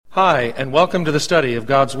Hi, and welcome to the study of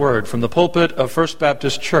God's Word from the pulpit of First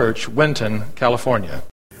Baptist Church, Winton, California.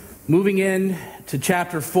 Moving in to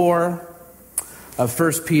chapter 4 of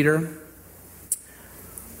 1 Peter. A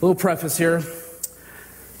little preface here.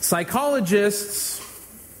 Psychologists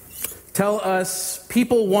tell us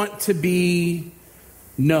people want to be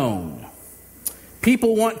known.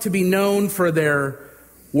 People want to be known for their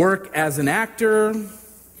work as an actor,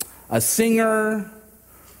 a singer,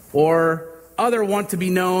 or others want to be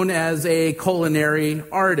known as a culinary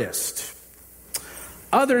artist.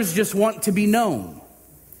 Others just want to be known.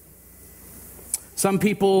 Some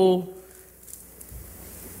people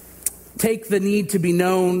take the need to be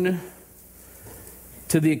known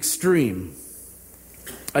to the extreme.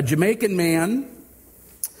 A Jamaican man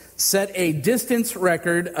set a distance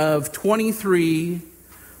record of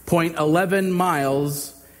 23.11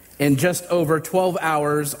 miles in just over 12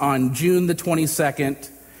 hours on June the 22nd,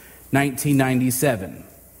 1997,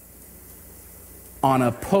 on a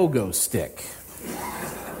pogo stick.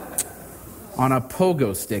 On a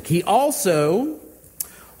pogo stick. He also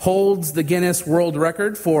holds the Guinness World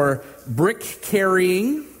Record for brick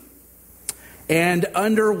carrying and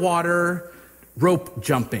underwater rope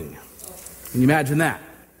jumping. Can you imagine that?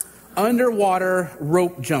 Underwater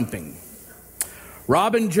rope jumping.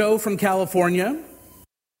 Robin Joe from California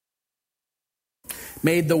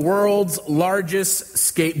made the world's largest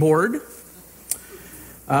skateboard.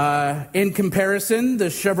 In comparison, the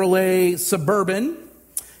Chevrolet Suburban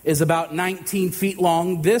is about 19 feet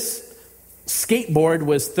long. This skateboard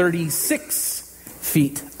was 36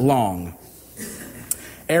 feet long.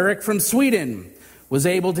 Eric from Sweden was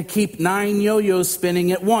able to keep 9 yo-yos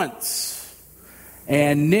spinning at once.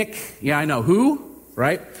 And Nick, yeah, I know who,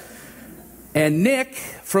 right? And Nick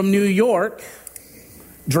from New York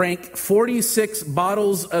drank 46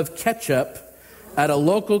 bottles of ketchup at a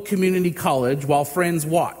local community college while friends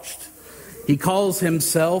watched. He calls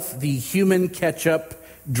himself the human ketchup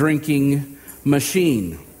drinking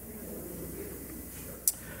machine.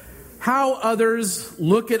 How others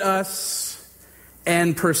look at us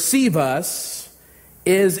and perceive us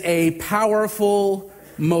is a powerful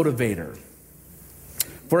motivator.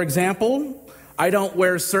 For example, I don't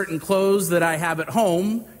wear certain clothes that I have at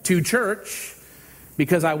home to church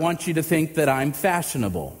because I want you to think that I'm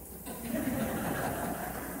fashionable.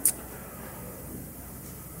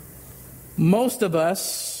 Most of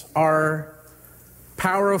us are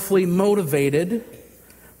powerfully motivated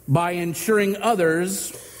by ensuring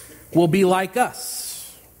others will be like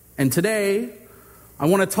us. And today, I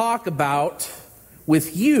want to talk about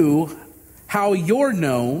with you how you're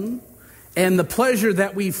known and the pleasure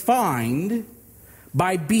that we find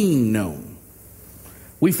by being known.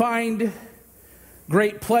 We find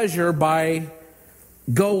great pleasure by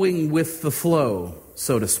going with the flow,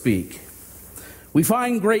 so to speak. We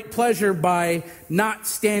find great pleasure by not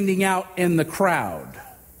standing out in the crowd.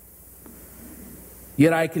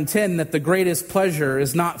 Yet I contend that the greatest pleasure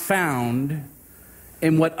is not found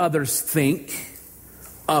in what others think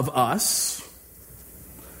of us,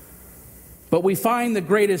 but we find the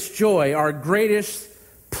greatest joy, our greatest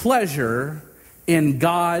pleasure in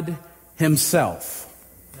God Himself.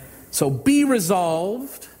 So be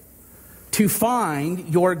resolved to find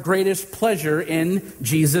your greatest pleasure in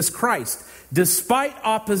Jesus Christ. Despite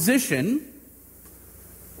opposition,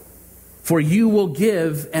 for you will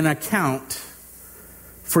give an account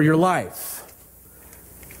for your life.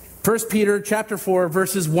 1 Peter chapter 4,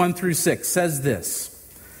 verses 1 through 6 says this: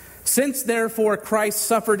 Since therefore Christ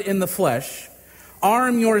suffered in the flesh,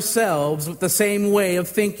 arm yourselves with the same way of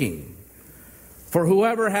thinking. For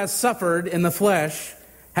whoever has suffered in the flesh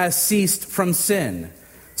has ceased from sin,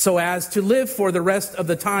 so as to live for the rest of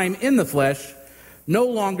the time in the flesh, no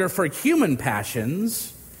longer for human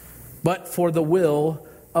passions, but for the will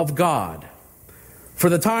of God. For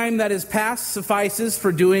the time that is past suffices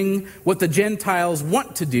for doing what the Gentiles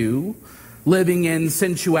want to do, living in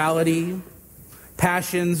sensuality,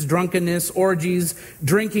 passions, drunkenness, orgies,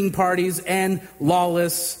 drinking parties, and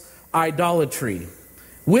lawless idolatry.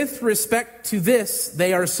 With respect to this,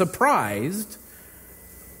 they are surprised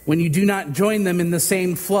when you do not join them in the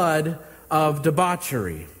same flood of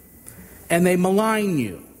debauchery. And they malign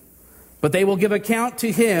you. But they will give account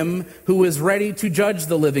to Him who is ready to judge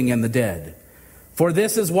the living and the dead. For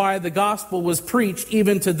this is why the gospel was preached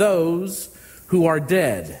even to those who are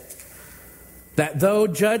dead, that though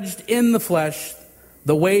judged in the flesh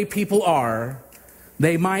the way people are,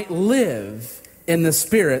 they might live in the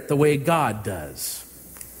Spirit the way God does.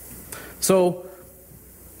 So,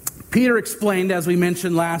 Peter explained, as we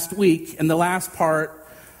mentioned last week, in the last part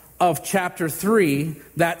of chapter 3,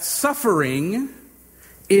 that suffering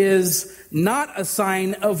is not a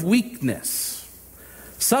sign of weakness.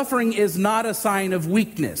 Suffering is not a sign of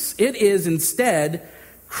weakness. It is instead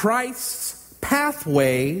Christ's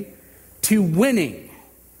pathway to winning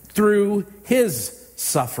through his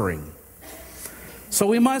suffering. So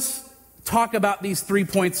we must talk about these 3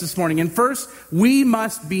 points this morning. And first, we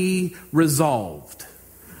must be resolved.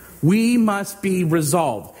 We must be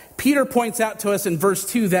resolved. Peter points out to us in verse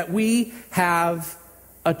 2 that we have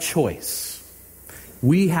a choice.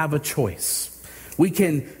 We have a choice. We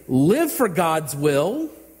can live for God's will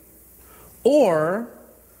or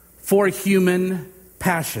for human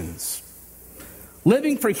passions.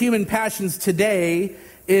 Living for human passions today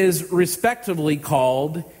is respectively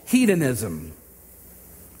called hedonism.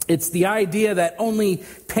 It's the idea that only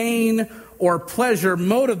pain or pleasure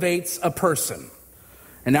motivates a person.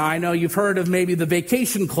 And now I know you've heard of maybe the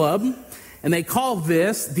Vacation Club, and they call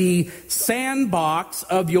this the sandbox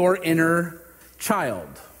of your inner child.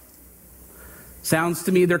 Sounds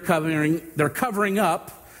to me they're covering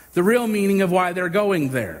up the real meaning of why they're going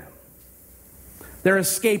there. They're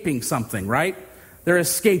escaping something, right? They're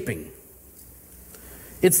escaping.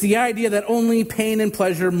 It's the idea that only pain and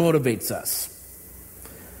pleasure motivates us.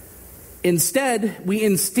 Instead, we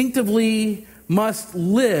instinctively must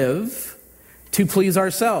live to please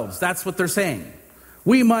ourselves. That's what they're saying.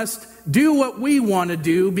 We must do what we want to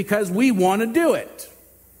do because we want to do it.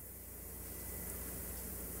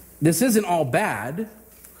 This isn't all bad,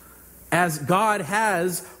 as God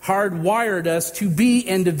has hardwired us to be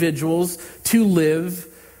individuals to live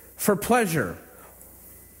for pleasure.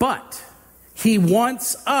 But he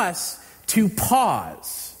wants us to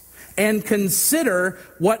pause and consider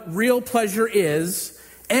what real pleasure is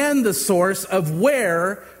and the source of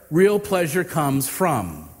where real pleasure comes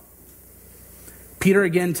from. Peter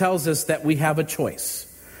again tells us that we have a choice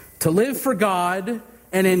to live for God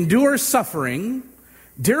and endure suffering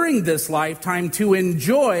during this lifetime to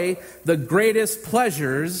enjoy the greatest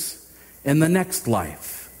pleasures in the next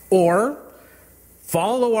life, or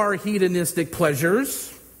follow our hedonistic pleasures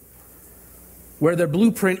where the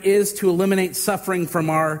blueprint is to eliminate suffering from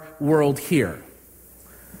our world here.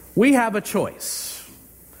 We have a choice.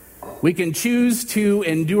 We can choose to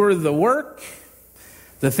endure the work,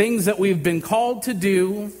 the things that we've been called to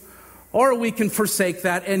do, or we can forsake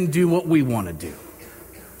that and do what we want to do.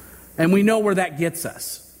 And we know where that gets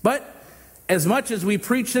us. But as much as we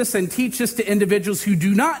preach this and teach this to individuals who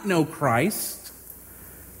do not know Christ,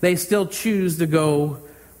 they still choose to go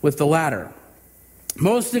with the latter.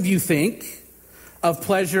 Most of you think of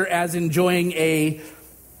pleasure as enjoying a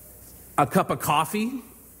cup of coffee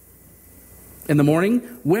in the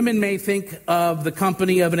morning. Women may think of the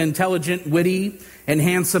company of an intelligent, witty, and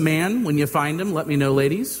handsome man when you find him. Let me know,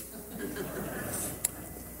 ladies.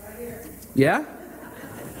 Yeah?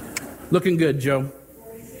 Looking good, Joe.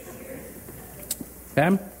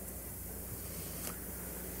 Okay.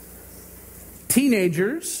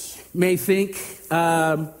 Teenagers may think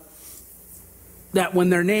that when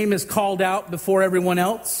their name is called out before everyone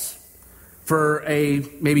else for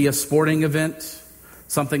maybe a sporting event,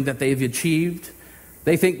 something that they've achieved,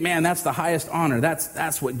 they think, man, that's the highest honor.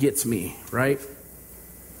 That's what gets me, right?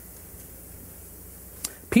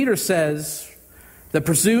 Peter says the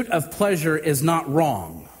pursuit of pleasure is not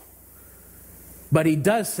wrong, but he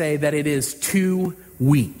does say that it is too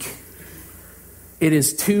weak. It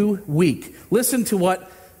is too weak. Listen to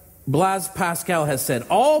what Blaise Pascal has said.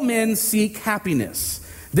 All men seek happiness.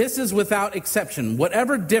 This is without exception.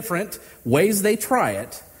 Whatever different ways they try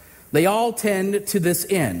it, they all tend to this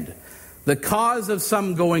end. The cause of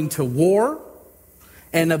some going to war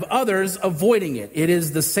and of others avoiding it. It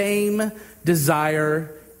is the same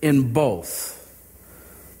desire in both.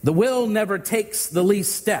 The will never takes the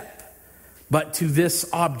least step, but to this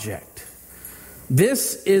object.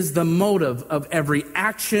 This is the motive of every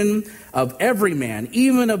action of every man,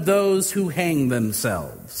 even of those who hang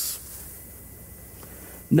themselves.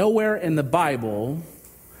 Nowhere in the Bible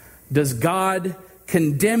does God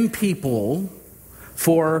condemn people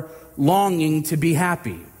for longing to be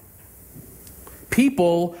happy.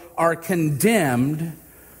 People are condemned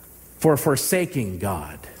for forsaking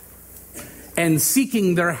God and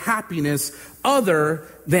seeking their happiness other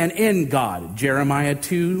than in God. Jeremiah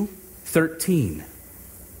 2:13.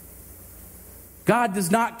 God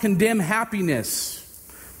does not condemn happiness,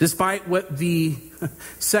 despite what the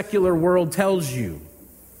secular world tells you.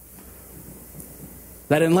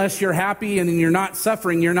 That unless you're happy and you're not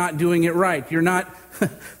suffering, you're not doing it right. You're not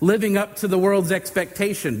living up to the world's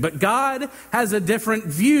expectation. But God has a different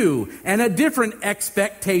view and a different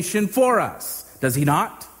expectation for us. Does he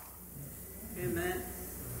not? Amen.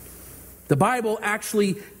 The Bible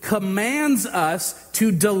actually commands us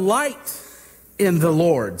to delight in the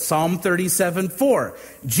Lord. Psalm 37:4.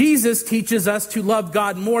 Jesus teaches us to love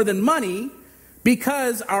God more than money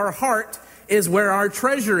because our heart is where our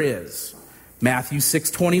treasure is. Matthew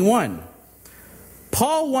 6:21.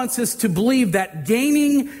 Paul wants us to believe that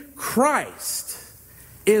gaining Christ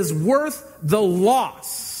is worth the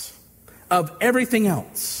loss of everything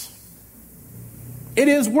else. It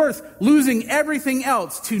is worth losing everything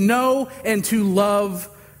else to know and to love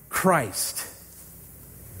Christ.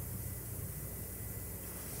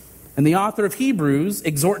 And the author of Hebrews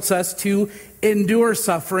exhorts us to endure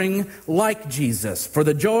suffering like Jesus for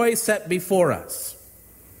the joy set before us.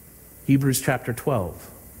 Hebrews chapter 12.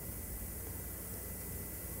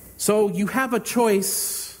 So you have a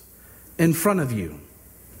choice in front of you.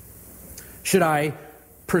 Should I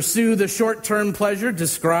pursue the short-term pleasure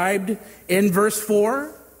described in verse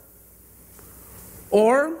 4?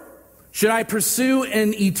 Or should I pursue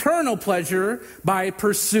an eternal pleasure by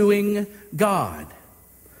pursuing God?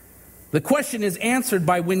 The question is answered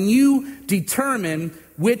by when you determine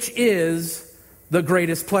which is the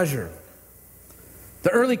greatest pleasure.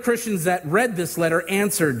 The early Christians that read this letter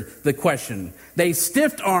answered the question. They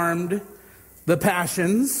stiff-armed the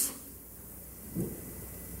passions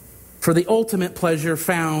for the ultimate pleasure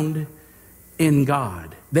found in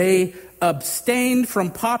God. They abstained from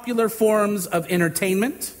popular forms of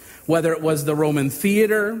entertainment, whether it was the Roman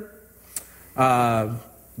theater,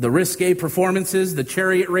 the risque performances, the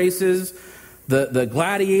chariot races, the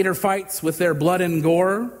gladiator fights with their blood and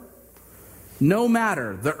gore. No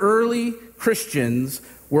matter, the early Christians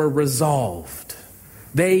were resolved.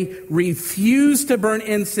 They refused to burn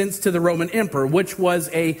incense to the Roman emperor, which was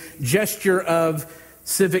a gesture of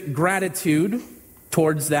civic gratitude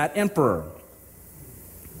towards that emperor.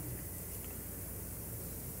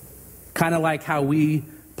 Kind of like how we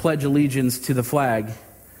pledge allegiance to the flag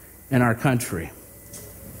in our country.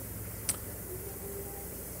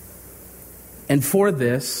 And for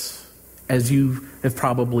this, as you have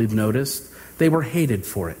probably noticed, they were hated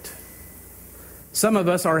for it. Some of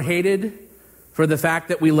us are hated for the fact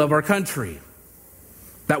that we love our country,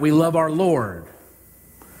 that we love our Lord.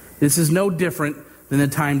 This is no different than the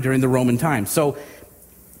time during the Roman time. So,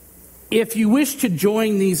 if you wish to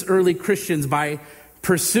join these early Christians by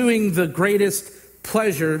pursuing the greatest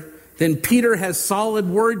pleasure, then Peter has solid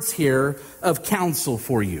words here of counsel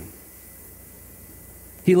for you.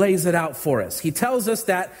 He lays it out for us. He tells us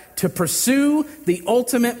that to pursue the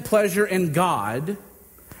ultimate pleasure in God,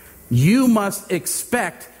 you must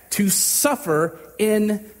expect to suffer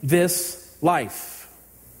in this life.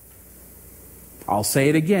 I'll say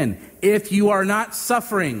it again. If you are not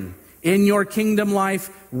suffering in your kingdom life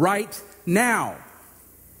right now,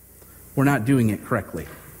 we're not doing it correctly.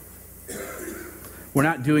 We're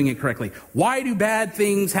not doing it correctly. Why do bad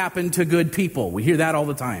things happen to good people? We hear that all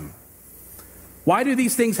the time. Why do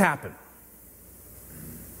these things happen?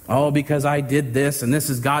 Oh, because I did this and this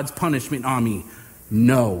is God's punishment on me.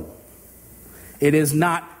 No. It is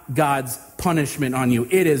not God's punishment on you.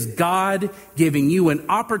 It is God giving you an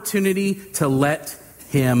opportunity to let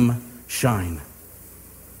Him shine.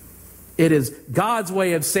 It is God's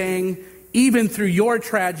way of saying, even through your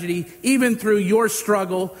tragedy, even through your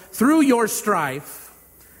struggle, through your strife,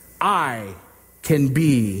 I can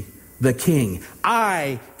be the king.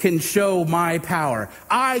 I can show my power.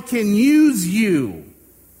 I can use you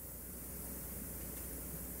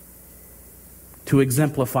to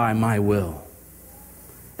exemplify my will.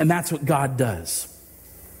 And that's what God does.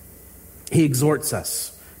 He exhorts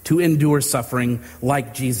us to endure suffering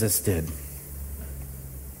like Jesus did.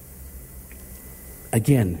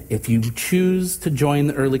 Again, if you choose to join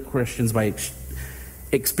the early Christians by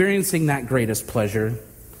experiencing that greatest pleasure,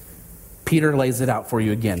 Peter lays it out for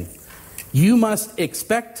you again. You must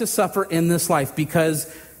expect to suffer in this life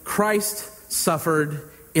because Christ suffered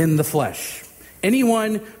in the flesh.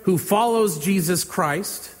 Anyone who follows Jesus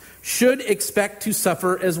Christ should expect to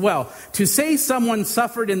suffer as well. To say someone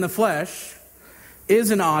suffered in the flesh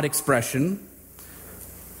is an odd expression,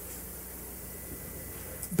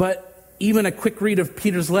 but even a quick read of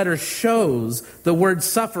Peter's letter shows the word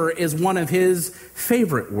suffer is one of his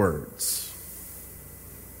favorite words.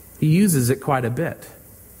 He uses it quite a bit.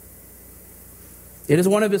 It is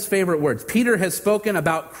one of his favorite words. Peter has spoken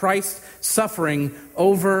about Christ's suffering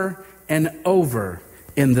over and over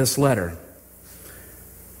in this letter.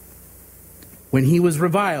 When he was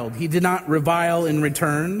reviled, he did not revile in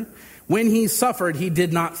return. When he suffered, he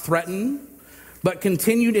did not threaten, but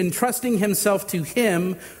continued entrusting himself to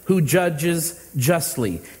him who judges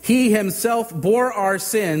justly. He himself bore our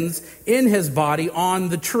sins in his body on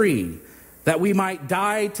the tree, that we might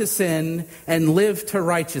die to sin and live to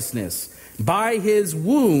righteousness. By his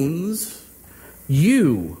wounds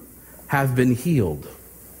you have been healed.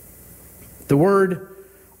 The word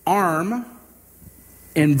arm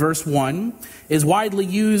in verse 1 is widely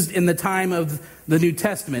used in the time of the New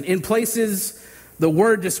Testament. In places, the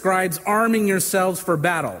word describes arming yourselves for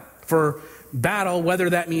battle. For battle, whether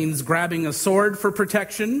that means grabbing a sword for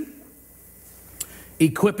protection,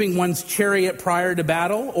 equipping one's chariot prior to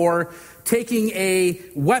battle, or taking a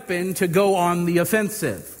weapon to go on the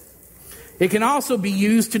offensive. It can also be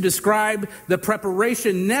used to describe the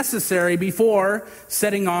preparation necessary before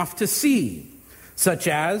setting off to sea, such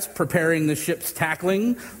as preparing the ship's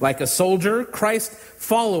tackling. Like a soldier, Christ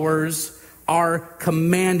followers are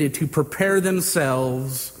commanded to prepare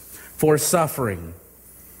themselves for suffering.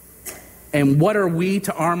 And what are we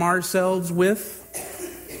to arm ourselves with?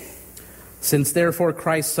 Since therefore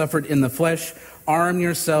Christ suffered in the flesh, arm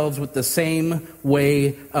yourselves with the same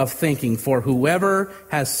way of thinking. For whoever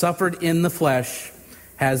has suffered in the flesh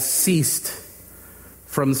has ceased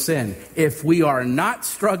from sin. If we are not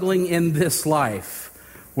struggling in this life,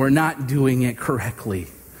 we're not doing it correctly.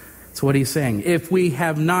 That's what he's saying. If we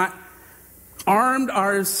have not armed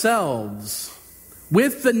ourselves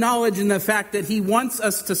with the knowledge and the fact that he wants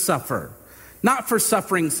us to suffer, not for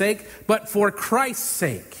suffering's sake, but for Christ's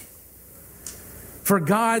sake, for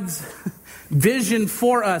God's vision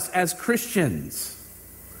for us as Christians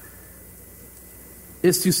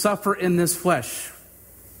is to suffer in this flesh.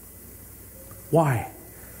 Why?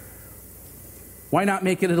 Why not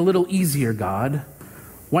make it a little easier, God?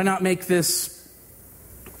 Why not make this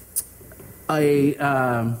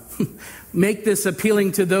make this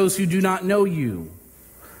appealing to those who do not know you,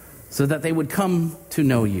 so that they would come to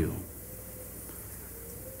know you?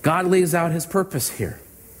 God lays out his purpose here.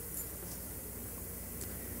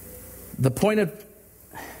 The point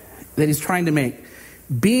that he's trying to make,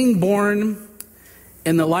 being born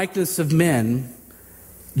in the likeness of men,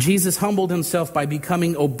 Jesus humbled himself by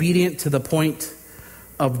becoming obedient to the point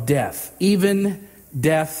of death, even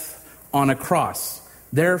death on a cross.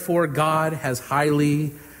 Therefore, God has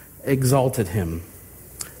highly exalted him.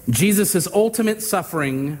 Jesus' ultimate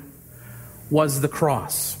suffering was the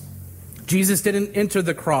cross. Jesus didn't enter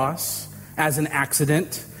the cross as an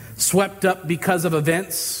accident, swept up because of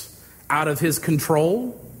events out of his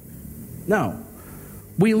control. No.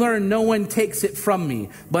 We learn no one takes it from me,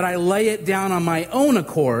 but I lay it down on my own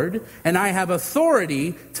accord, and I have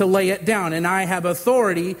authority to lay it down, and I have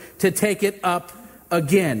authority to take it up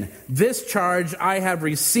again. This charge I have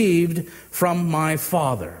received from my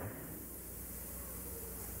Father.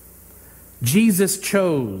 Jesus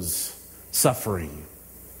chose suffering.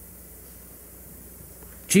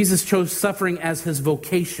 Jesus chose suffering as his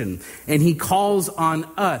vocation, and he calls on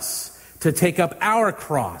us to take up our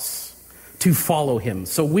cross to follow him.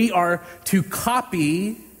 So we are to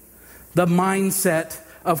copy the mindset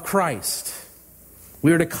of Christ.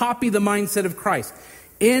 We are to copy the mindset of Christ.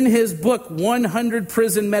 In his book, 100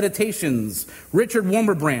 Prison Meditations, Richard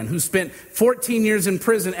Wurmbrand, who spent 14 years in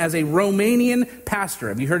prison as a Romanian pastor.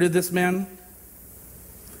 Have you heard of this man?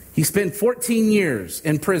 He spent 14 years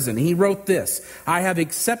in prison. He wrote this: I have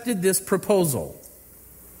accepted this proposal.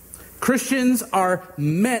 Christians are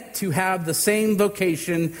meant to have the same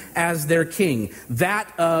vocation as their king,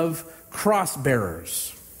 that of cross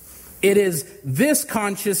bearers. It is this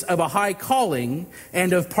conscious of a high calling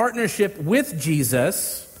and of partnership with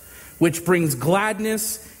Jesus which brings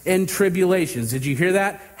gladness in tribulations. Did you hear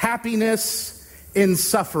that? Happiness in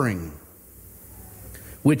suffering,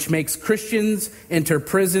 which makes Christians enter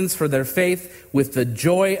prisons for their faith with the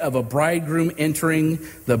joy of a bridegroom entering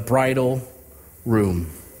the bridal room.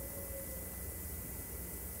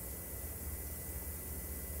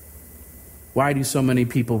 Why do so many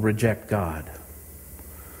people reject God?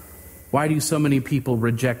 Why do so many people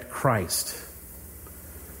reject Christ?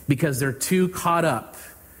 Because they're too caught up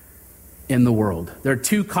in the world. They're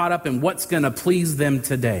too caught up in what's going to please them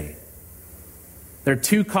today. They're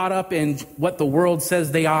too caught up in what the world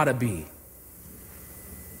says they ought to be.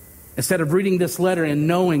 Instead of reading this letter and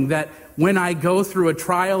knowing that when I go through a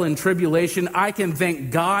trial and tribulation, I can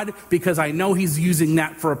thank God because I know he's using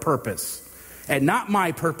that for a purpose. And not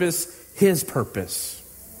my purpose, his purpose.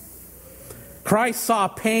 Christ saw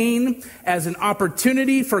pain as an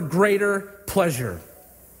opportunity for greater pleasure.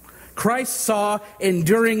 Christ saw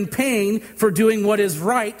enduring pain for doing what is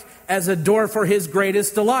right as a door for his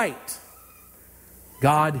greatest delight,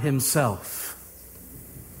 God himself.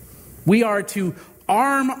 We are to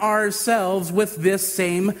arm ourselves with this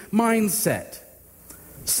same mindset.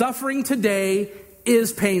 Suffering today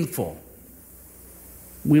is painful.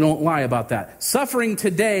 We don't lie about that. Suffering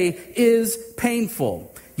today is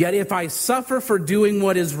painful. Yet if I suffer for doing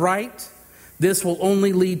what is right, this will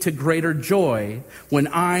only lead to greater joy when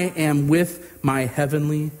I am with my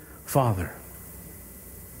heavenly Father.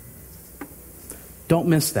 Don't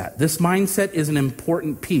miss that. This mindset is an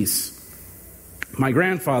important piece. My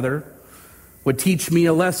grandfather would teach me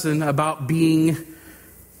a lesson about being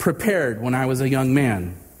prepared when I was a young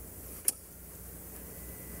man.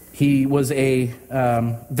 He was a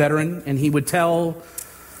veteran, and he would tell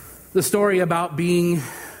the story about being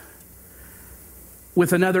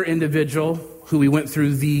with another individual who he went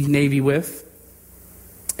through the Navy with.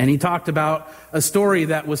 And he talked about a story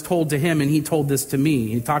that was told to him, and he told this to me.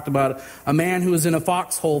 He talked about a man who was in a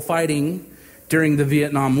foxhole fighting during the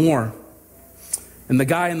Vietnam War. And the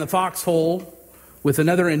guy in the foxhole with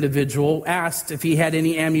another individual asked if he had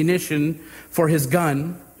any ammunition for his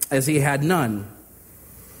gun, as he had none.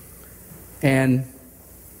 And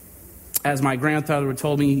as my grandfather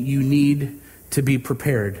told me, you need to be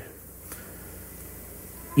prepared.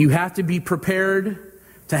 You have to be prepared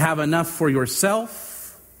to have enough for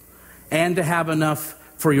yourself and to have enough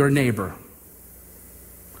for your neighbor.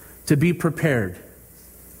 To be prepared.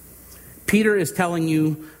 Peter is telling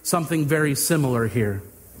you something very similar here.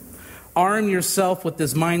 Arm yourself with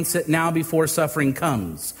this mindset now before suffering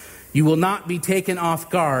comes. You will not be taken off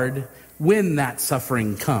guard when that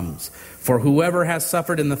suffering comes. For whoever has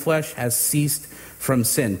suffered in the flesh has ceased from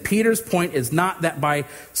sin. Peter's point is not that by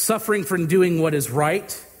suffering from doing what is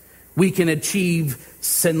right, we can achieve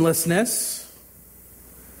sinlessness.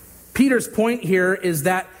 Peter's point here is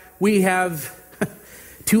that we have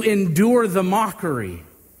to endure the mockery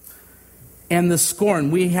and the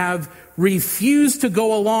scorn. We have refused to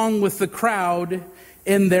go along with the crowd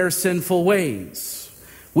in their sinful ways.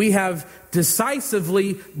 We have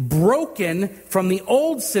decisively broken from the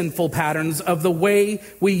old sinful patterns of the way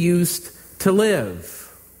we used to live.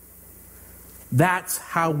 That's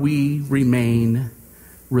how we remain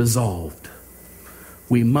resolved.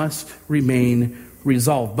 We must remain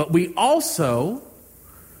resolved. But we also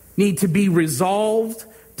need to be resolved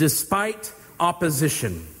despite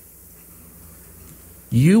opposition.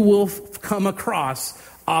 You will come across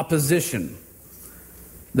opposition.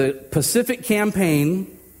 The Pacific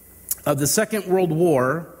Campaign of the Second World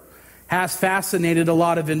War has fascinated a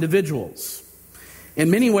lot of individuals. In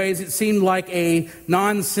many ways, it seemed like a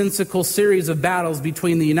nonsensical series of battles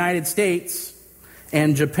between the United States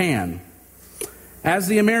and Japan. As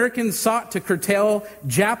the Americans sought to curtail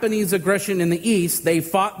Japanese aggression in the east, they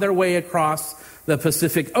fought their way across the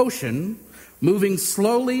Pacific Ocean, moving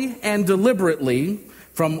slowly and deliberately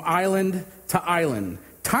from island to island.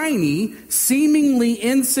 Tiny, seemingly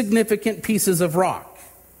insignificant pieces of rock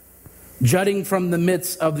jutting from the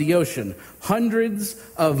midst of the ocean, hundreds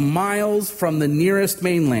of miles from the nearest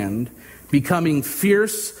mainland, becoming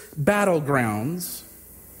fierce battlegrounds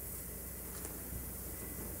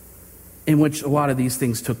in which a lot of these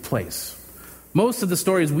things took place. Most of the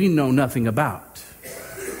stories we know nothing about.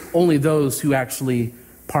 Only those who actually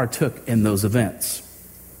partook in those events.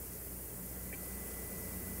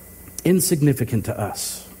 Insignificant to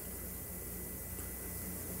us.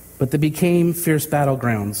 But they became fierce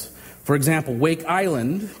battlegrounds. For example, Wake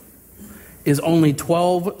Island is only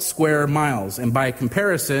 12 square miles. And by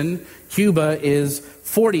comparison, Cuba is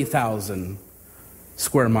 40,000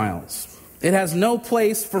 square miles. It has no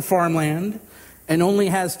place for farmland and only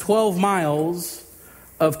has 12 miles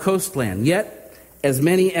of coastland. Yet, as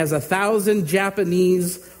many as 1,000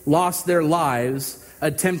 Japanese lost their lives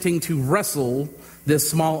attempting to wrestle this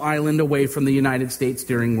small island away from the United States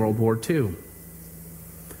during World War II.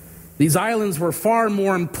 These islands were far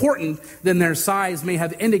more important than their size may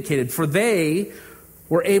have indicated, for they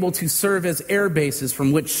were able to serve as air bases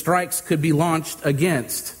from which strikes could be launched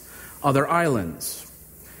against other islands,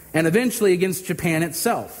 and eventually against Japan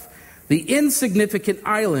itself. The insignificant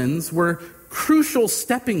islands were crucial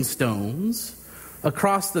stepping stones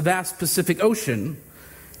across the vast Pacific Ocean.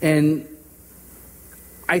 And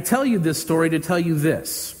I tell you this story to tell you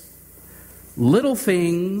this. Little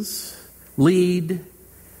things lead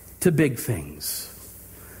to big things.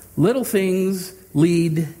 Little things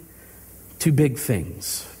lead to big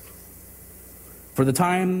things. For the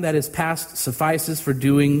time that is past suffices for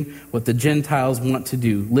doing what the Gentiles want to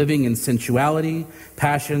do, living in sensuality,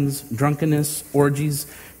 passions, drunkenness, orgies,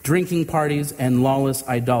 drinking parties, and lawless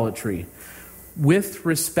idolatry. With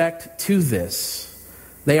respect to this,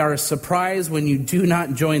 they are surprised when you do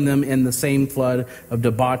not join them in the same flood of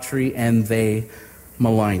debauchery, and they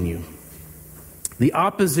malign you. The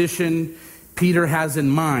opposition Peter has in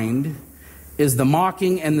mind is the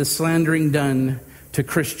mocking and the slandering done to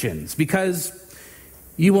Christians. Because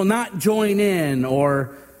You will not join in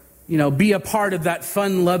or, be a part of that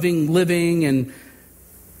fun-loving living and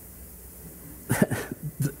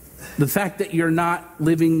the fact that you're not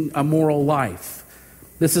living a moral life.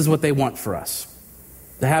 This is what they want for us,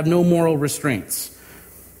 to have no moral restraints.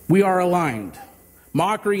 We are aligned.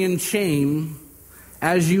 Mockery and shame,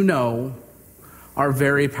 as you know, are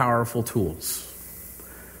very powerful tools.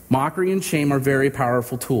 Mockery and shame are very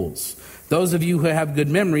powerful tools. Those of you who have good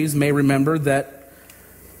memories may remember that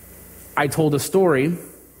I told a story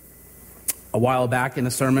a while back in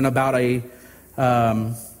a sermon about a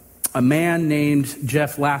man named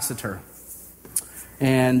Jeff Lasseter.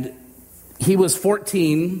 And he was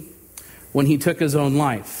 14 when he took his own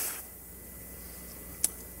life.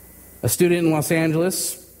 A student in Los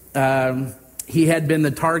Angeles, he had been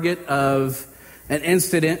the target of an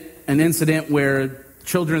incident where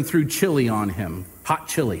children threw chili on him, hot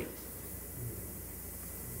chili.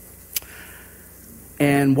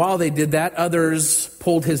 And while they did that, others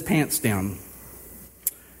pulled his pants down.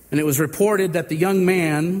 And it was reported that the young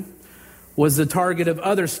man was the target of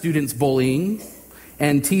other students' bullying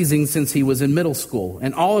and teasing since he was in middle school.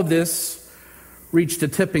 And all of this reached a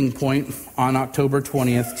tipping point on October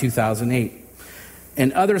 20th, 2008.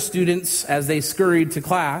 And other students, as they scurried to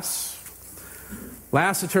class,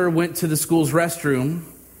 Lasseter went to the school's restroom,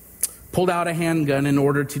 pulled out a handgun in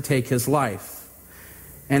order to take his life.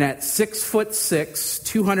 And at 6'6",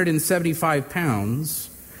 275 pounds,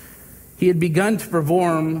 he had begun to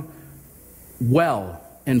perform well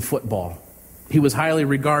in football. He was highly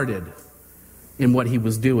regarded in what he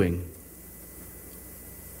was doing.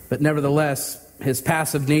 But nevertheless, his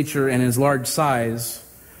passive nature and his large size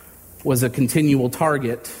was a continual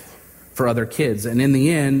target for other kids. And in the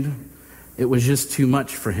end, it was just too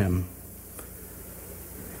much for him.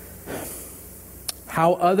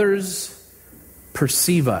 How others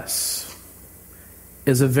perceive us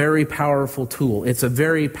is a very powerful tool. It's a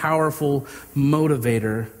very powerful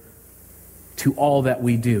motivator to all that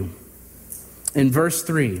we do. In verse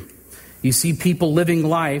 3, you see people living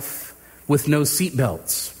life with no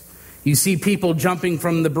seatbelts. You see people jumping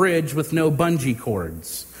from the bridge with no bungee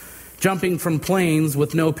cords, jumping from planes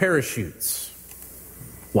with no parachutes.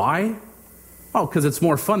 Why? Oh, because it's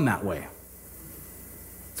more fun that way.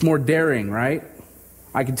 It's more daring, right?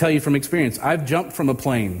 I can tell you from experience, I've jumped from a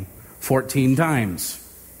plane 14 times.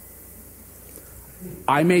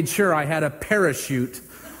 I made sure I had a parachute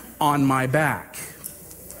on my back.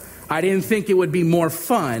 I didn't think it would be more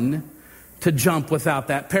fun to jump without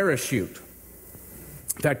that parachute.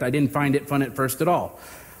 In fact, I didn't find it fun at first at all.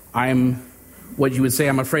 I'm what you would say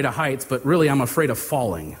I'm afraid of heights, but really I'm afraid of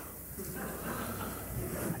falling.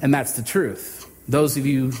 And that's the truth. Those of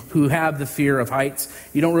you who have the fear of heights,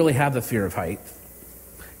 you don't really have the fear of height.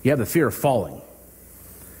 You have the fear of falling.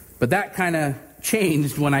 But that kind of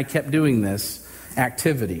changed when I kept doing this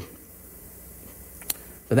activity.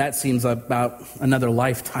 But that seems about another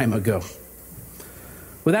lifetime ago.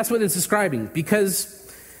 Well, that's what it's describing,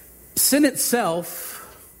 because sin itself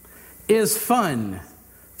is fun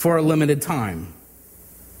for a limited time.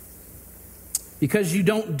 Because you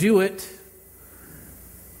don't do it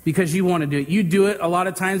because you want to do it. You do it a lot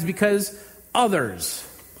of times because others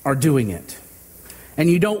are doing it. And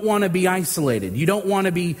you don't want to be isolated. You don't want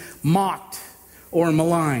to be mocked or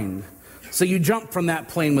maligned. So you jump from that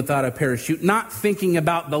plane without a parachute, not thinking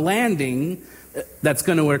about the landing that's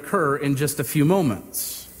going to occur in just a few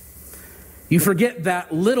moments. You forget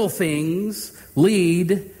that little things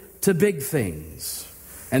lead to big things.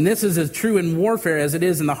 And this is as true in warfare as it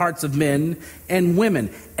is in the hearts of men and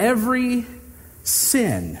women. Every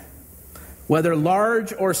sin, whether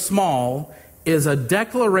large or small, is a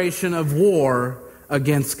declaration of war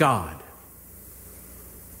against God.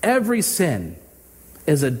 Every sin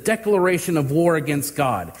is a declaration of war against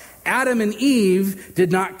God. Adam and Eve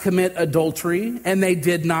did not commit adultery, and they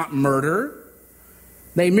did not murder.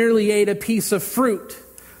 They merely ate a piece of fruit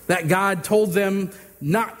that God told them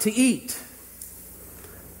not to eat.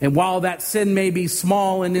 And while that sin may be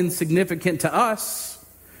small and insignificant to us,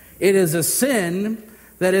 it is a sin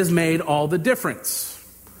that has made all the difference.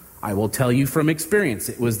 I will tell you from experience.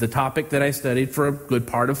 It was the topic that I studied for a good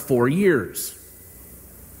part of 4 years.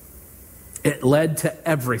 It led to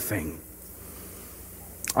everything.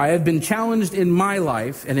 I have been challenged in my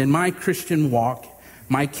life and in my Christian walk,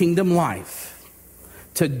 my kingdom life,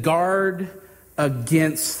 to guard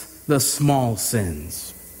against the small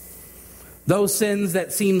sins. Those sins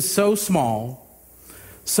that seem so small,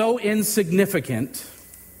 so insignificant,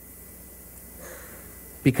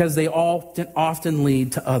 because they often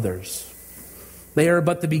lead to others. They are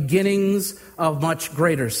but the beginnings of much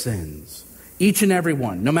greater sins, Each and every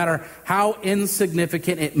one, no matter how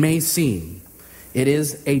insignificant it may seem, it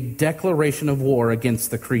is a declaration of war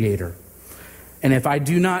against the Creator. And if I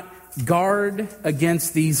do not guard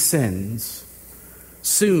against these sins,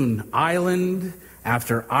 soon island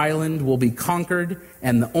after island will be conquered,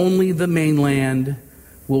 and only the mainland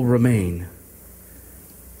will remain.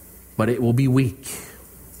 But it will be weak,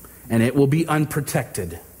 and it will be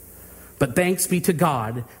unprotected. But thanks be to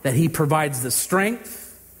God that He provides the strength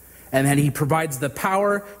and that He provides the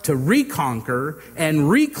power to reconquer and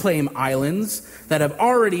reclaim islands that have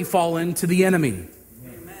already fallen to the enemy.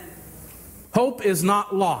 Amen. Hope is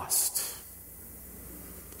not lost.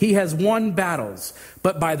 He has won battles,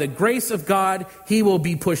 but by the grace of God, he will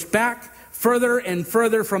be pushed back further and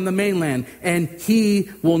further from the mainland, and he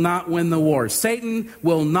will not win the war. Satan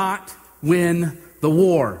will not win the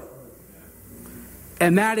war.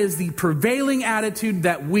 And that is the prevailing attitude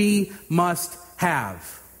that we must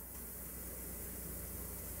have.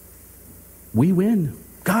 We win.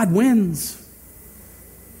 God wins.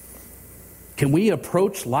 Can we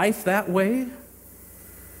approach life that way?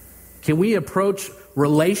 Can we approach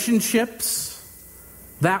relationships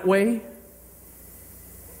that way?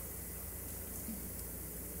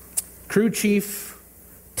 Crew Chief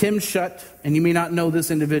Tim Schutt, and you may not know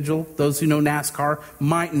this individual, those who know NASCAR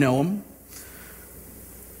might know him,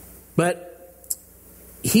 but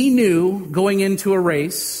he knew going into a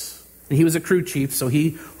race, and he was a crew chief, so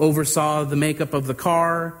he oversaw the makeup of the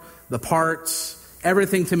car, the parts,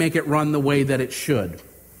 everything to make it run the way that it should.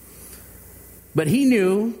 But he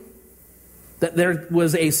knew that there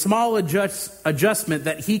was a small adjustment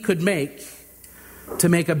that he could make to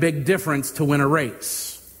make a big difference to win a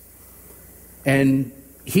race. And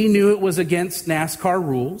he knew it was against NASCAR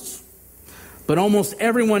rules, but almost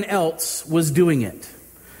everyone else was doing it.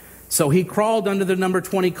 So he crawled under the number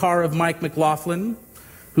 20 car of Mike McLaughlin,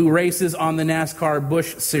 who races on the NASCAR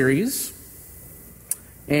Busch Series.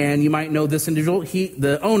 And you might know this individual.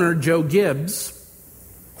 The owner, Joe Gibbs,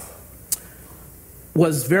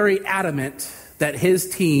 was very adamant that his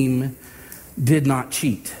team did not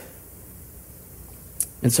cheat.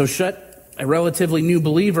 And so Schutt, a relatively new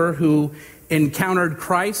believer who encountered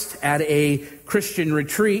Christ at a Christian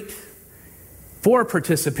retreat for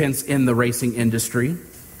participants in the racing industry,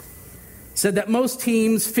 said that most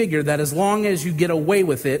teams figure that as long as you get away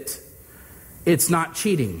with it, it's not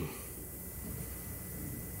cheating.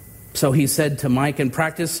 So he said to Mike in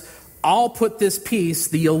practice, I'll put this piece,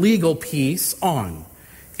 the illegal piece, on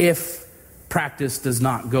if practice does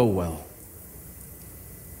not go well.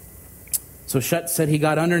 So Schutt said he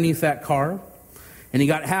got underneath that car, and he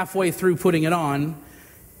got halfway through putting it on,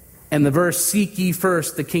 and the verse, "Seek ye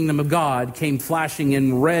first the kingdom of God," came flashing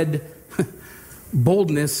in red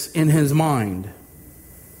boldness in his mind.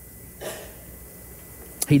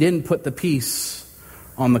 He didn't put the piece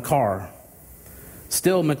on the car.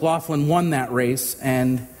 Still, McLaughlin won that race,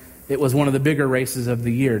 and it was one of the bigger races of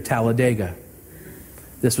the year, Talladega.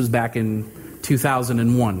 This was back in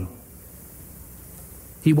 2001.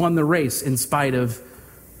 He won the race in spite of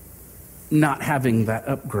not having that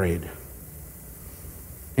upgrade.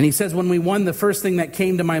 And he says, when we won, the first thing that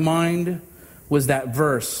came to my mind was that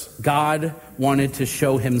verse, God wanted to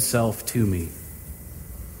show himself to me.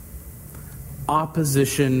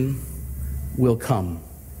 Opposition will come.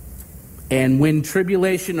 And when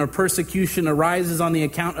tribulation or persecution arises on the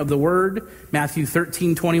account of the word, Matthew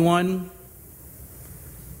 13:21,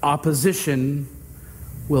 opposition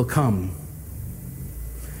will come.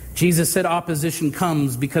 Jesus said opposition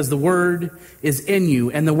comes because the word is in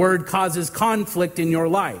you, and the word causes conflict in your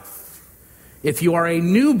life. If you are a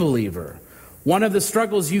new believer, one of the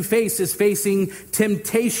struggles you face is facing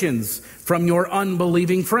temptations from your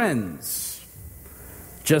unbelieving friends.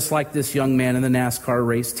 Just like this young man in the NASCAR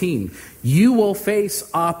race team. You will face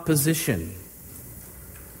opposition.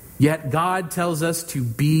 Yet God tells us to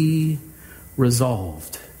be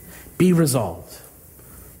resolved. Be resolved.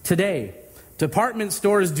 Today, department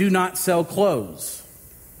stores do not sell clothes.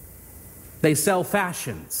 They sell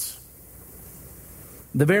fashions.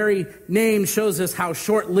 The very name shows us how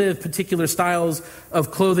short-lived particular styles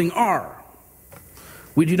of clothing are.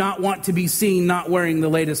 We do not want to be seen not wearing the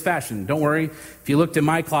latest fashion. Don't worry, if you looked in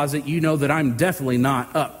my closet, you know that I'm definitely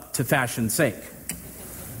not up to fashion's sake.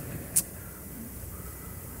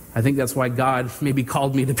 I think that's why God maybe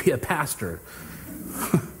called me to be a pastor,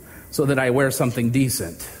 so that I wear something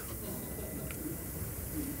decent.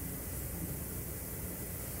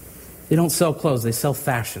 They don't sell clothes, they sell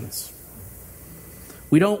fashions.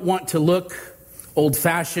 We don't want to look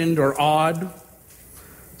old-fashioned or odd.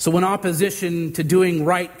 So when opposition to doing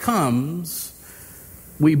right comes,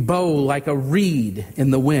 We bow like a reed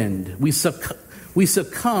in the wind. We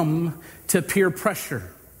succumb to peer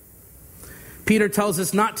pressure. Peter tells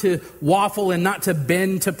us not to waffle and not to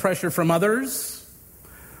bend to pressure from others.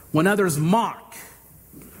 When others mock,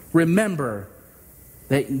 remember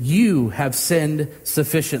that you have sinned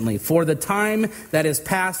sufficiently. For the time that is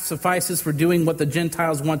past suffices for doing what the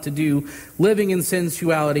Gentiles want to do, living in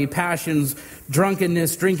sensuality, passions,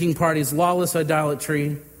 drunkenness, drinking parties, lawless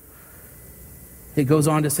idolatry. It goes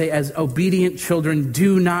on to say, as obedient children,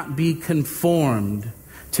 do not be conformed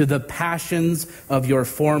to the passions of your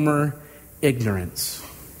former ignorance.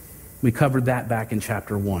 We covered that back in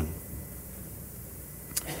chapter 1.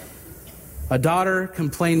 A daughter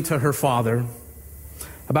complained to her father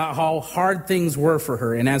about how hard things were for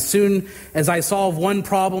her. And as soon as I solve one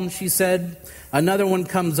problem, she said, another one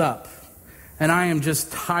comes up. And I am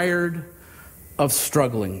just tired of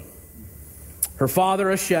struggling. Her father,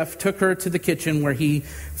 a chef, took her to the kitchen where he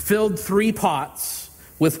filled 3 pots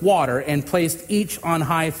with water and placed each on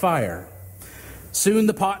high fire. Soon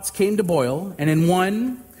the pots came to boil, and in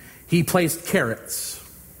one he placed carrots.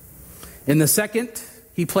 In the second,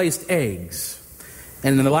 he placed eggs.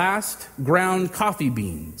 And in the last, ground coffee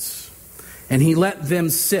beans. And he let them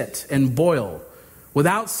sit and boil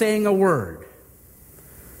without saying a word.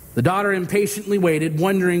 The daughter impatiently waited,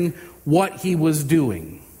 wondering what he was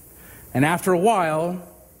doing. And after a while,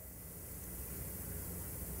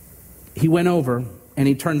 he went over and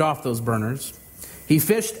he turned off those burners. He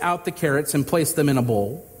fished out the carrots and placed them in a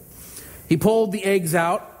bowl. He pulled the eggs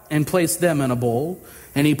out and placed them in a bowl.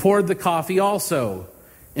 And he poured the coffee also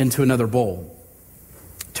into another bowl.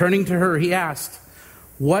 Turning to her, he asked,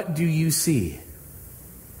 what do you see?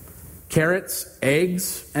 Carrots,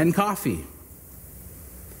 eggs, and coffee.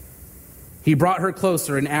 He brought her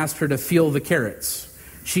closer and asked her to feel the carrots.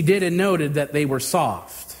 She did and noted that they were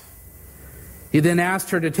soft. He then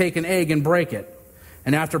asked her to take an egg and break it.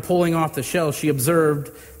 And after pulling off the shell, she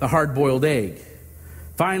observed the hard-boiled egg.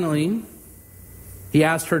 Finally, he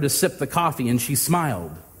asked her to sip the coffee, and she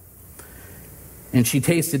smiled. And she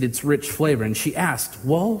tasted its rich flavor, and she asked,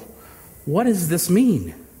 well, what does this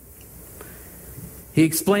mean? He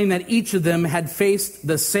explained that each of them had faced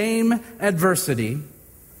the same adversity,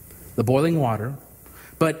 the boiling water,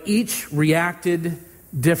 but each reacted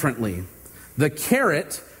differently. The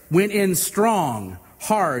carrot went in strong,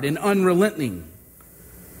 hard, and unrelenting.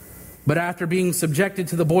 But after being subjected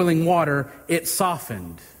to the boiling water, it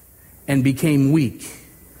softened and became weak.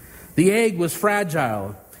 The egg was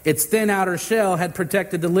fragile. Its thin outer shell had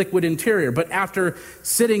protected the liquid interior, but after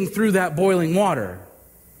sitting through that boiling water,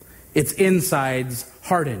 its insides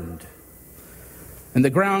hardened. And the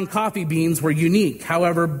ground coffee beans were unique.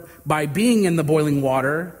 However, by being in the boiling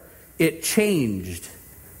water, it changed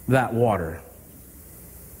that water.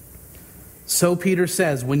 So Peter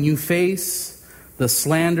says, when you face the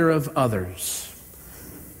slander of others,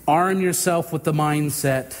 arm yourself with the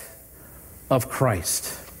mindset of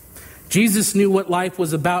Christ. Jesus knew what life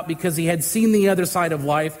was about because he had seen the other side of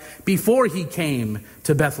life before he came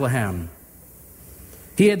to Bethlehem.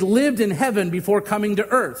 He had lived in heaven before coming to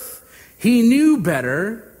earth. He knew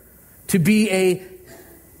better to be a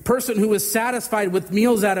person who was satisfied with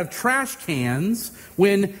meals out of trash cans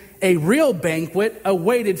when a real banquet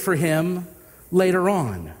awaited for him later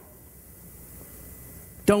on.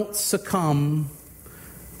 Don't succumb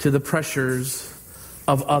to the pressures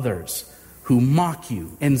of others who mock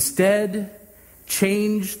you. Instead,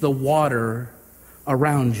 change the water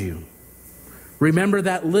around you. Remember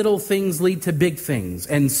that little things lead to big things,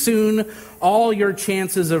 and soon all your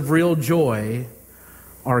chances of real joy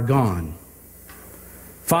are gone.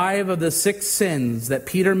 5 of the 6 sins that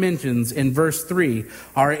Peter mentions in verse 3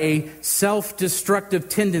 are a self-destructive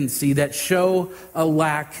tendency that show a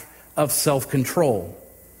lack of self-control.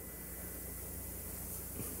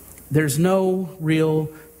 There's no real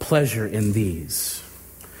pleasure in these.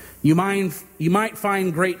 You might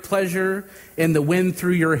find great pleasure in the wind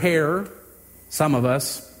through your hair, some of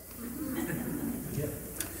us.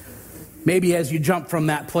 Maybe as you jump from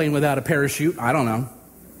that plane without a parachute, I don't know.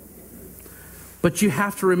 But you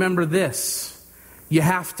have to remember this. You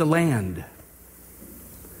have to land.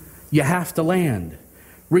 You have to land.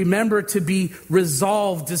 Remember to be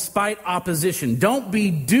resolved despite opposition. Don't be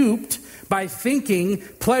duped by thinking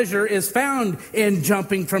pleasure is found in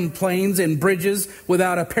jumping from planes and bridges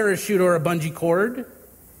without a parachute or a bungee cord.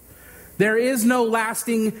 There is no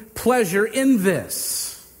lasting pleasure in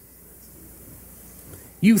this.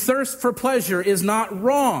 You thirst for pleasure is not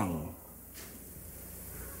wrong.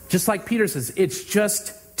 Just like Peter says, it's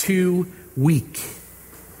just too weak.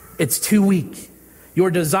 It's too weak. Your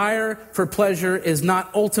desire for pleasure is not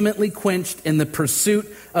ultimately quenched in the pursuit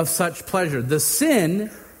of such pleasure. The sin,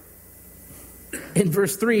 in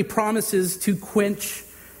verse 3, promises to quench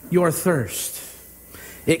your thirst.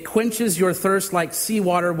 It quenches your thirst like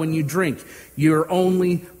seawater when you drink. You're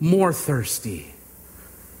only more thirsty.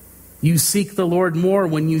 You seek the Lord more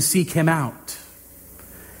when you seek Him out.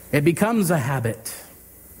 It becomes a habit.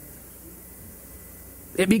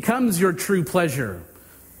 It becomes your true pleasure.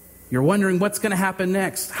 You're wondering what's going to happen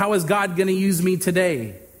next. How is God going to use me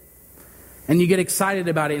today? And you get excited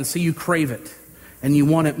about it, and so you crave it. And you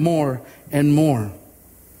want it more and more.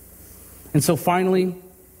 And so finally,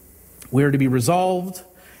 we are to be resolved.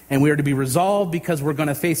 And we are to be resolved because we're going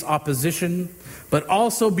to face opposition. But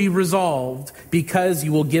also be resolved because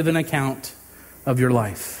you will give an account of your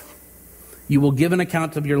life. You will give an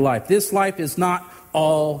account of your life. This life is not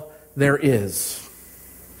all there is.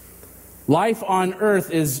 Life on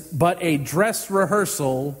earth is but a dress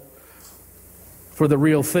rehearsal for the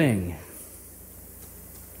real thing.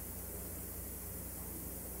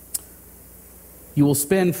 You will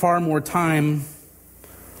spend far more time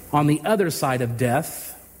on the other side of death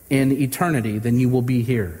in eternity than you will be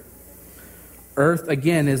here. Earth,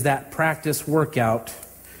 again, is that practice workout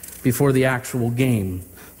before the actual game.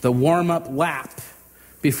 The warm-up lap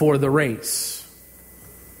before the race.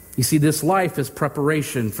 You see, this life is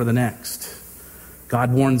preparation for the next.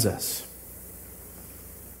 God warns us.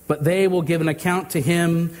 But they will give an account to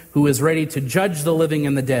Him who is ready to judge the living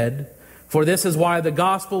and the dead. For this is why the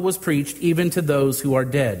gospel was preached even to those who are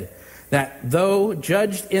dead, that though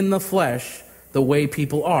judged in the flesh the way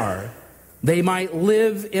people are, they might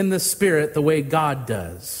live in the Spirit the way God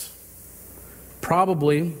does.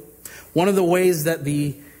 Probably one of the ways that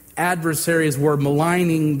the adversaries were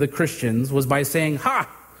maligning the Christians was by saying, "Ha!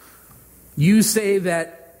 You say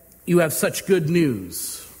that you have such good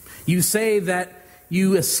news. You say that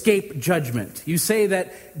you escape judgment. You say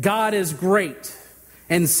that God is great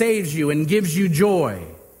and saves you and gives you joy."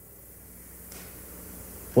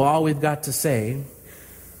 Well, all we've got to say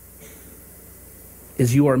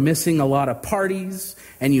is you are missing a lot of parties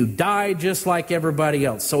and you die just like everybody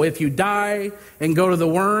else. So if you die and go to the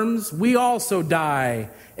worms, we also die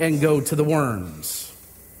and go to the worms.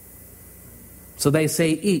 So they say,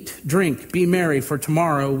 "Eat, drink, be merry, for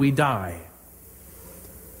tomorrow we die."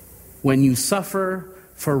 When you suffer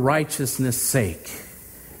for righteousness' sake,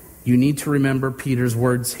 you need to remember Peter's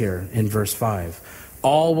words here in verse 5.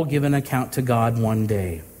 All will give an account to God one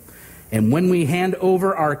day. And when we hand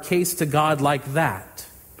over our case to God like that,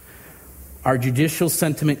 our judicial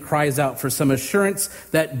sentiment cries out for some assurance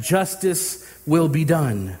that justice will be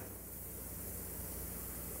done.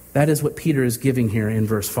 That is what Peter is giving here in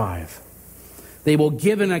verse 5. They will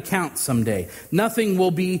give an account someday. Nothing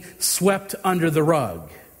will be swept under the rug.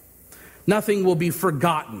 Nothing will be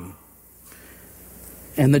forgotten.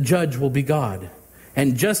 And the judge will be God.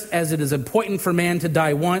 And just as it is important for man to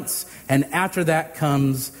die once, and after that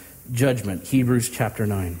comes judgment. Hebrews chapter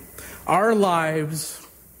 9. Our lives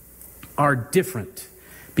are different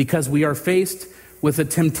because we are faced with a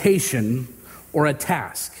temptation or a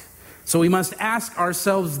task. So we must ask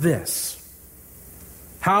ourselves this: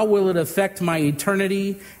 how will it affect my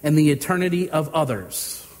eternity and the eternity of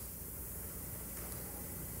others?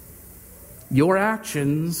 Your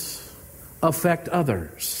actions affect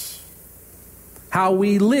others. How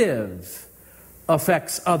we live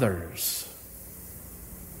affects others.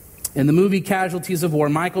 In the movie Casualties of War,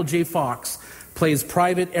 Michael J. Fox plays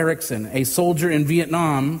Private Erickson, a soldier in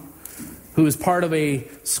Vietnam who is part of a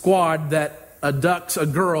squad that abducts a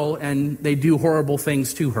girl and they do horrible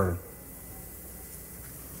things to her.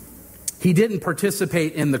 He didn't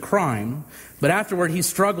participate in the crime, but afterward he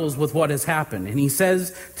struggles with what has happened. And he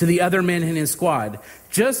says to the other men in his squad,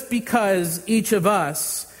 just because each of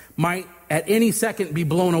us might at any second be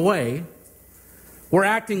blown away, we're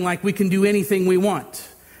acting like we can do anything we want,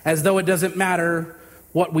 as though it doesn't matter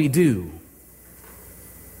what we do.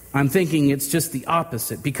 I'm thinking it's just the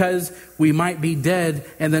opposite, because we might be dead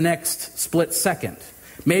in the next split second.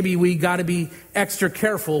 Maybe we got to be extra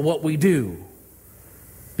careful what we do,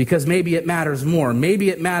 because maybe it matters more. Maybe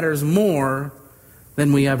it matters more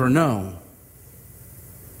than we ever know.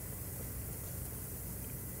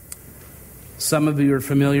 Some of you are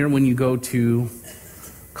familiar when you go to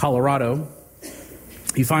Colorado,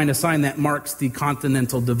 you find a sign that marks the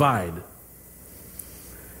Continental Divide.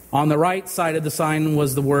 On the right side of the sign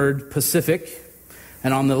was the word Pacific,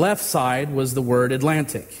 and on the left side was the word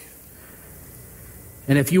Atlantic.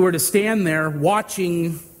 And if you were to stand there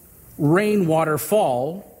watching rainwater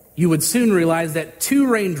fall, you would soon realize that two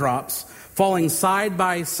raindrops falling side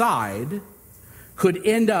by side could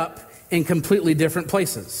end up in completely different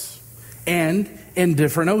places and in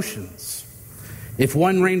different oceans. If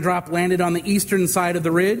one raindrop landed on the eastern side of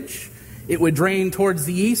the ridge, it would drain towards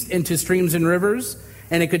the east into streams and rivers,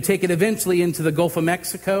 and it could take it eventually into the Gulf of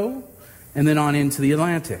Mexico and then on into the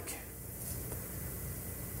Atlantic.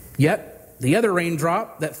 Yet, the other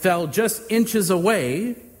raindrop that fell just inches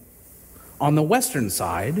away on the western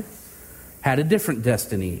side had a different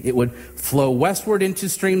destiny. It would flow westward into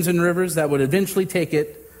streams and rivers that would eventually take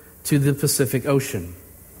it to the Pacific Ocean.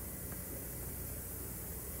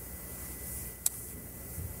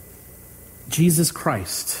 Jesus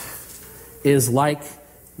Christ is like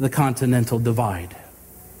the continental divide.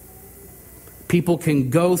 People can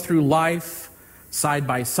go through life side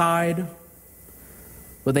by side,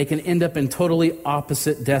 but they can end up in totally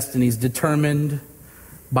opposite destinies determined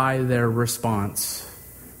by their response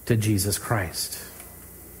to Jesus Christ.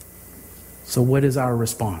 So what is our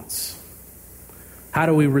response? How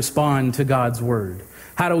do we respond to God's word?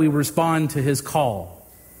 How do we respond to his call?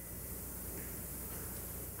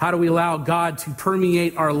 How do we allow God to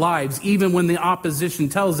permeate our lives even when the opposition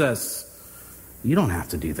tells us, you don't have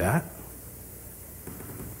to do that.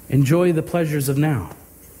 Enjoy the pleasures of now.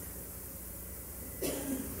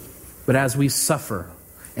 But as we suffer,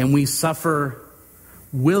 and we suffer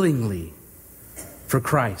willingly for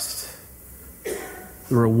Christ,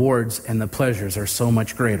 the rewards and the pleasures are so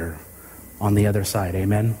much greater on the other side.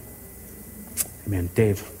 Amen? Amen.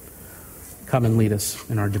 Dave, come and lead us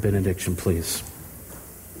in our benediction, please.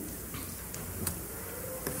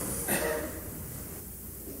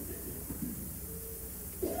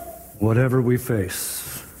 Whatever we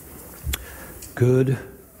face, good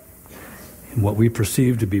and what we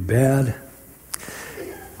perceive to be bad,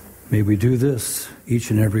 may we do this each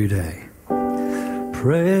and every day.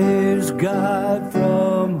 Praise God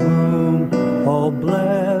from whom all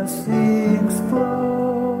blessings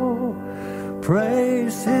flow.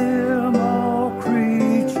 Praise him, all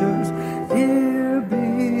creatures here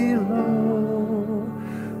below.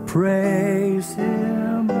 Praise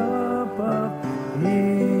him above,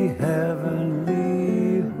 ye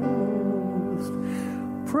heavenly host.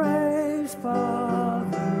 Praise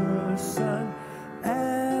Father, Son,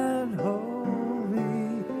 and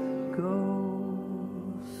Holy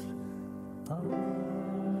Ghost.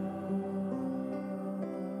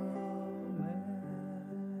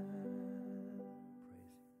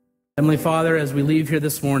 Heavenly Father, as we leave here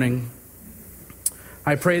this morning,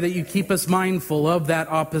 I pray that you keep us mindful of that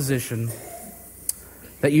opposition,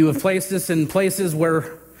 that you have placed us in places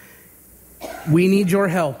where we need your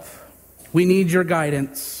help, we need your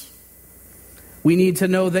guidance, we need to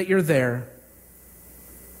know that you're there.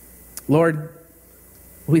 Lord,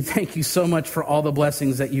 we thank you so much for all the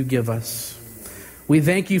blessings that you give us. We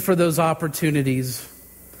thank you for those opportunities.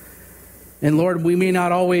 And Lord, we may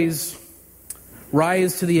not always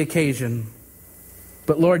rise to the occasion,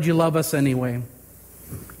 but Lord, you love us anyway.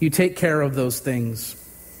 You take care of those things.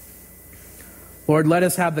 Lord, let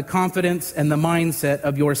us have the confidence and the mindset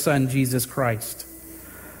of your Son, Jesus Christ.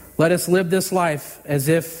 Let us live this life as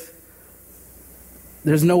if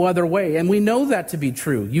there's no other way. And we know that to be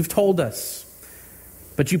true. You've told us.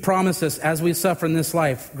 But you promise us as we suffer in this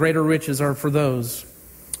life, greater riches are for those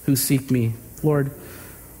who seek me. Lord,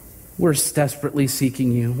 we're desperately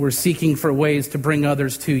seeking you. We're seeking for ways to bring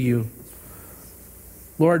others to you.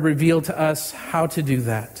 Lord, reveal to us how to do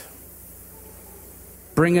that.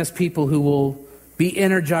 Bring us people who will be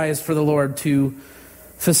energized for the Lord to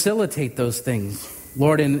facilitate those things.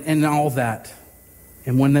 Lord, in all that.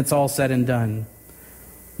 And when that's all said and done,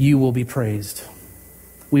 you will be praised.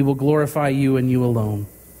 We will glorify you and you alone.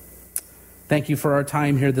 Thank you for our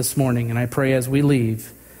time here this morning. And I pray as we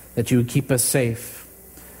leave that you would keep us safe,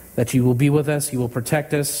 that you will be with us, you will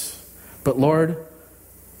protect us. But Lord,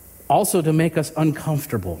 also to make us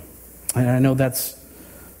uncomfortable. And I know that's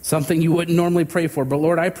something you wouldn't normally pray for. But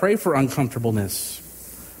Lord, I pray for uncomfortableness.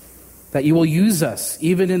 That you will use us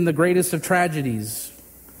even in the greatest of tragedies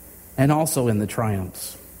and also in the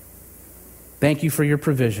triumphs. Thank you for your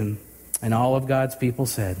provision. And all of God's people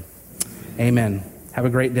said, amen. Have a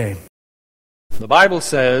great day. The Bible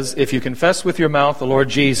says, if you confess with your mouth the Lord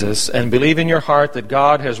Jesus and believe in your heart that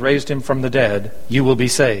God has raised him from the dead, you will be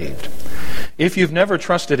saved. If you've never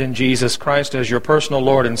trusted in Jesus Christ as your personal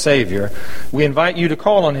Lord and Savior, we invite you to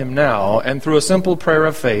call on him now and through a simple prayer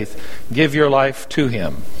of faith, give your life to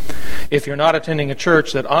him. If you're not attending a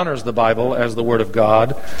church that honors the Bible as the Word of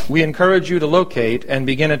God, we encourage you to locate and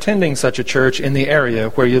begin attending such a church in the area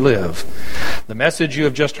where you live. The message you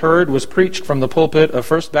have just heard was preached from the pulpit of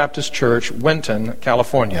First Baptist Church, Winton,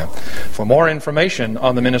 California. For more information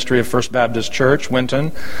on the ministry of First Baptist Church,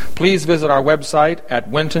 Winton, please visit our website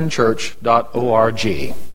at wintonchurch.org.